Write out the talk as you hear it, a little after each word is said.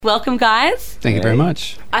Welcome, guys. Thank you very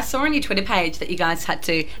much. I saw on your Twitter page that you guys had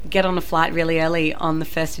to get on a flight really early on the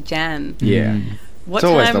 1st of Jan. Yeah. What It's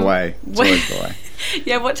always time- the way. It's always the way.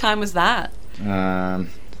 Yeah, what time was that? It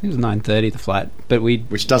was 9:30 the flight, but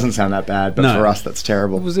Which doesn't sound that bad, but No. for us that's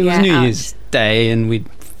terrible. it was Yeah, New ouch. Year's Day, and we'd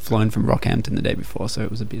flown from Rockhampton the day before, so it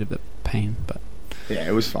was a bit of a pain. But Yeah,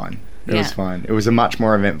 it was fine. It Yeah. was fine. It was a much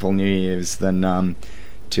more eventful New Year's than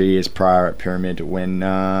 2 years prior at Pyramid, when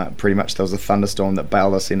pretty much there was a thunderstorm that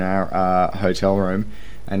bailed us in our hotel room,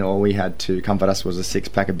 and all we had to comfort us was a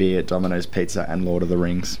 6-pack of beer, Domino's Pizza, and Lord of the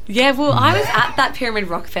Rings. Yeah, well, I was at that Pyramid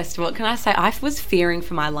Rock Festival. Can I say, I was fearing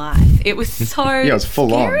for my life. It was so it was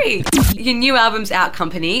full on. scary. Your new album's out,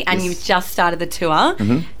 Company, and Yes. you've just started the tour.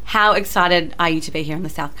 Mhm. How excited are you to be here on the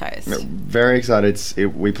South Coast? Very excited.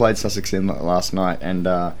 We played Sussex in last night, and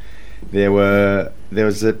there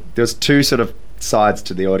was two sort of sides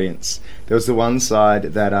to the audience. There was the one side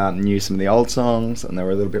that knew some of the old songs, and they were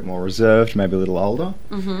a little bit more reserved, maybe a little older.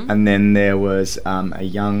 Mm-hmm. And then there was a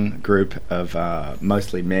young group of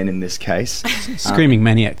mostly men in this case. Screaming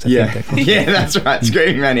Maniacs, I think they're called. Yeah, that's right.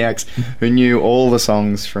 Screaming Maniacs, who knew all the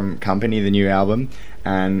songs from Company, the new album,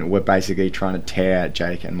 and were basically trying to tear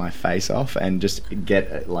Jake and my face off and just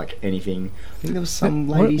get like anything. I think there was some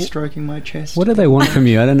lady stroking my chest. What do they want from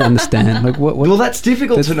you? I don't understand. Like, what? Well, that's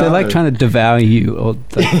difficult to know. They're like trying to devour you, or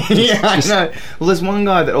Yeah, I know. Well, there's one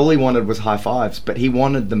guy that all he wanted was high fives, but he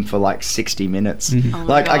wanted them for like 60 minutes. Mhm. Oh my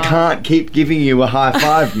Like, I God. can't keep giving you a high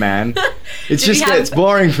five, man. It's Did he just have- it's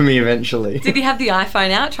boring for me eventually. Did he have the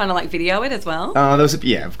iPhone out trying to like video it as well? There was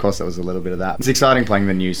of course there was a little bit of that. It's exciting playing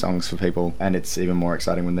the new songs for people, and it's even more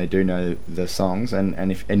exciting when they do know the songs. And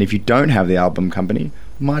if you don't have the album Company,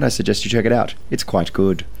 might I suggest you check it out? It's quite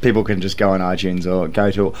good. People can just go on iTunes or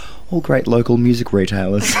go to all great local music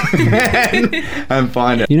retailers and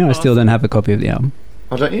find it. You know, I still don't have a copy of the album.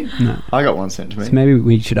 Oh, don't you? No. I got one sent to me. So maybe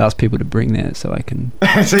we should ask people to bring theirs so I can.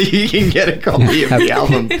 So you can get a copy of the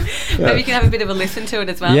album. Maybe you can have a bit of a listen to it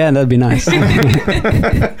as well. Yeah, that'd be nice.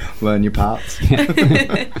 Learn your parts.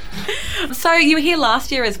 So you were here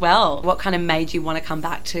last year as well. What kind of made you want to come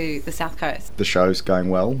back to the South Coast? The show's going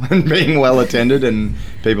well and being well attended and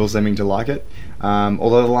people seeming to like it.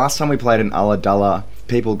 Although the last time we played in Ulladulla,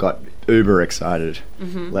 people got uber excited,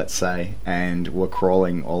 let's say, and were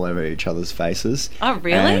crawling all over each other's faces. Oh,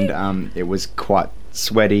 really? And it was quite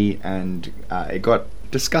sweaty, and it got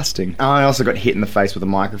disgusting. I also got hit in the face with a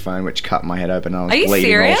microphone, which cut my head open. I was Are you bleeding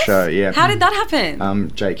serious? all show. Yeah. How did that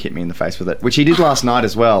happen? Jake hit me in the face with it, which he did last night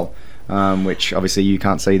as well. Which obviously you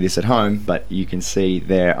can't see this at home, but you can see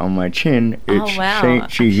there on my chin. Oh, wow, You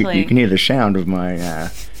actually. can hear the sound of my.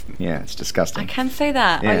 Yeah, it's disgusting. I can see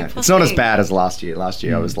that. Oh, you Yeah, poor it's not as thing. bad as last year. Last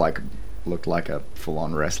year I was looked like a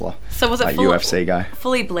full-on wrestler. So was it like full- UFC guy?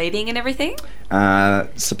 Fully bleeding and everything?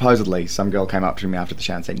 Supposedly, some girl came up to me after the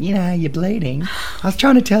show and said, you're bleeding. I was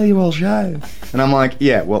trying to tell you all show. And I'm like,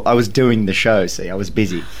 yeah, well, I was doing the show, see, I was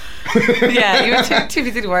busy. Yeah, you were too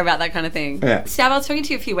busy to worry about that kind of thing. Yeah. Stav, I was talking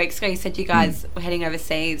to you a few weeks ago. You said you guys were heading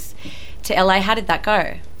overseas to LA. How did that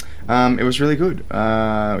go? It was really good.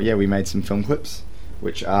 Yeah, we made some film clips,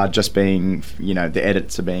 which are just being, the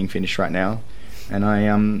edits are being finished right now. And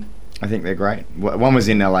I think they're great. One was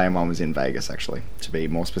in LA and one was in Vegas, actually, to be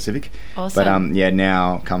more specific. Awesome. But yeah,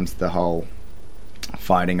 now comes the whole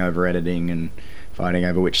fighting over editing and fighting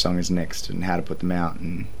over which song is next and how to put them out,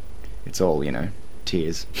 and it's all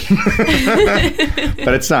tears.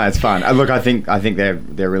 But it's fun. Look, I think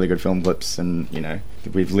they're really good film clips, and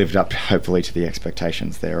we've lived up hopefully to the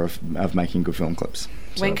expectations there of making good film clips.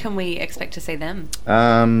 When can we expect to see them?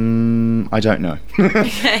 I don't know.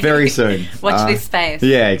 Very soon. Watch this space.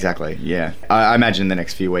 Yeah, exactly. Yeah, I imagine in the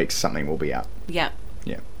next few weeks something will be out. Yeah.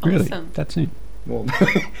 Yeah. Really? Awesome. That soon? Well,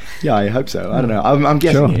 yeah, I hope so. I don't know. I'm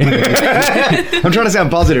guessing. Sure. I'm trying to sound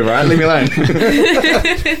positive, right? Leave me alone.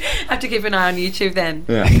 Have to keep an eye on YouTube then.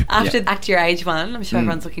 Yeah. After Yeah. Act Your Age one, I'm sure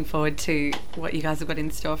everyone's looking forward to what you guys have got in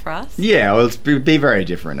store for us. Yeah, well, be very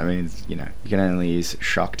different. I mean, you can only use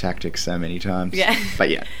shock tactics so many times. Yeah. But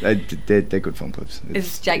yeah, they're good film clips.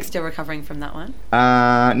 Is Jake still recovering from that one?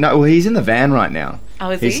 No, well, he's in the van right now. Oh,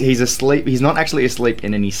 is he? He's asleep. He's not actually asleep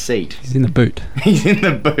in any seat. He's in the boot. He's in the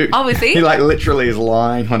boot. Oh, is he? He literally is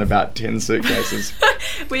lying on about 10 suitcases.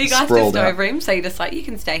 Were you guys Sprawled just out. over him? So you just you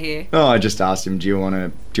can stay here. Oh, I just asked him, do you want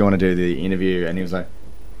to do the interview? And he was like,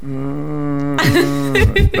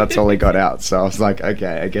 that's all he got out. So I was like,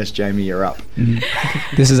 okay, I guess Jamie, you're up.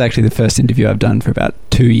 This is actually the first interview I've done for about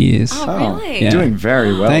 2 years. Oh, really? Yeah. Doing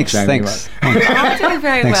very well, Thanks, Jamie. thanks. Oh, I'm doing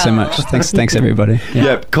very Thanks well. so much. Thanks everybody. Yeah.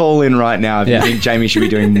 Yep, call in right now if Yeah. you think Jamie should be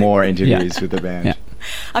doing more interviews with the band. Yeah.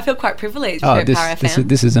 I feel quite privileged Oh, to be a Para fan.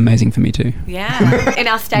 this is amazing for me too. Yeah, in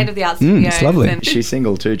our state-of-the-art studios. It's lovely. and- She's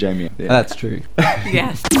single too, Jamie. Yeah. That's true.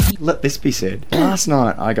 yes. Let this be said. Last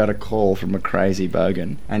night I got a call from a crazy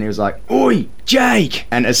bogan and he was like, "Oi, Jake!"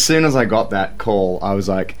 And as soon as I got that call, I was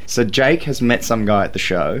like, so Jake has met some guy at the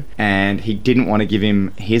show and he didn't want to give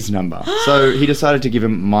him his number. So he decided to give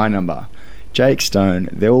him my number. Jake Stone,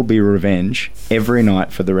 there will be revenge every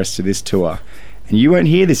night for the rest of this tour. And you won't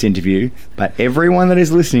hear this interview, but everyone that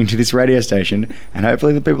is listening to this radio station, and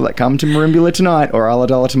hopefully the people that come to Merimbula tonight or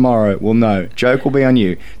Ulladulla tomorrow will know, joke will be on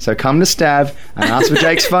you. So come to Stav and ask for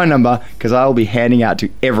Jake's phone number, because I will be handing out to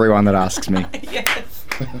everyone that asks me. Yes.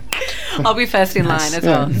 I'll be first in line as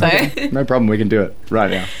well. So. No problem, we can do it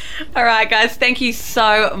right now. All right, guys. Thank you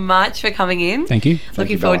so much for coming in. Thank you.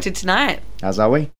 Looking you, forward Bella. to tonight. As are we.